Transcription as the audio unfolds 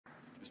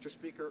Mr.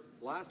 Speaker,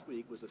 last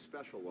week was a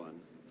special one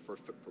for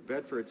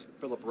Bedford's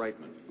Philip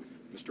Riteman.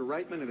 Mr.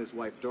 Riteman and his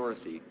wife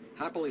Dorothy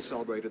happily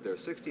celebrated their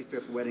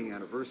 65th wedding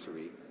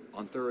anniversary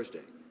on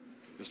Thursday.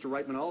 Mr.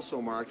 Riteman also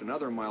marked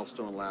another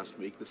milestone last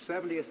week, the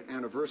 70th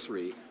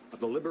anniversary of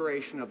the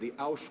liberation of the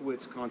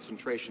Auschwitz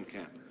concentration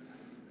camp.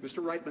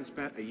 Mr. Riteman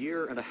spent a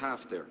year and a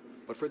half there,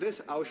 but for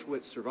this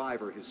Auschwitz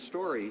survivor, his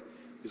story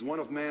is one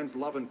of man's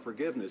love and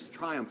forgiveness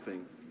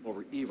triumphing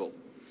over evil.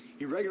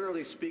 He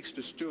regularly speaks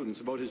to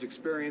students about his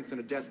experience in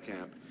a death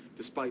camp,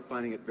 despite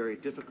finding it very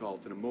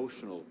difficult and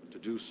emotional to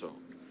do so.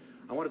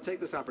 I want to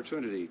take this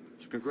opportunity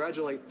to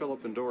congratulate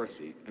Philip and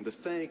Dorothy and to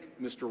thank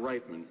Mr.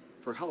 Riteman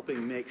for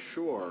helping make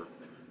sure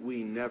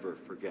we never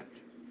forget.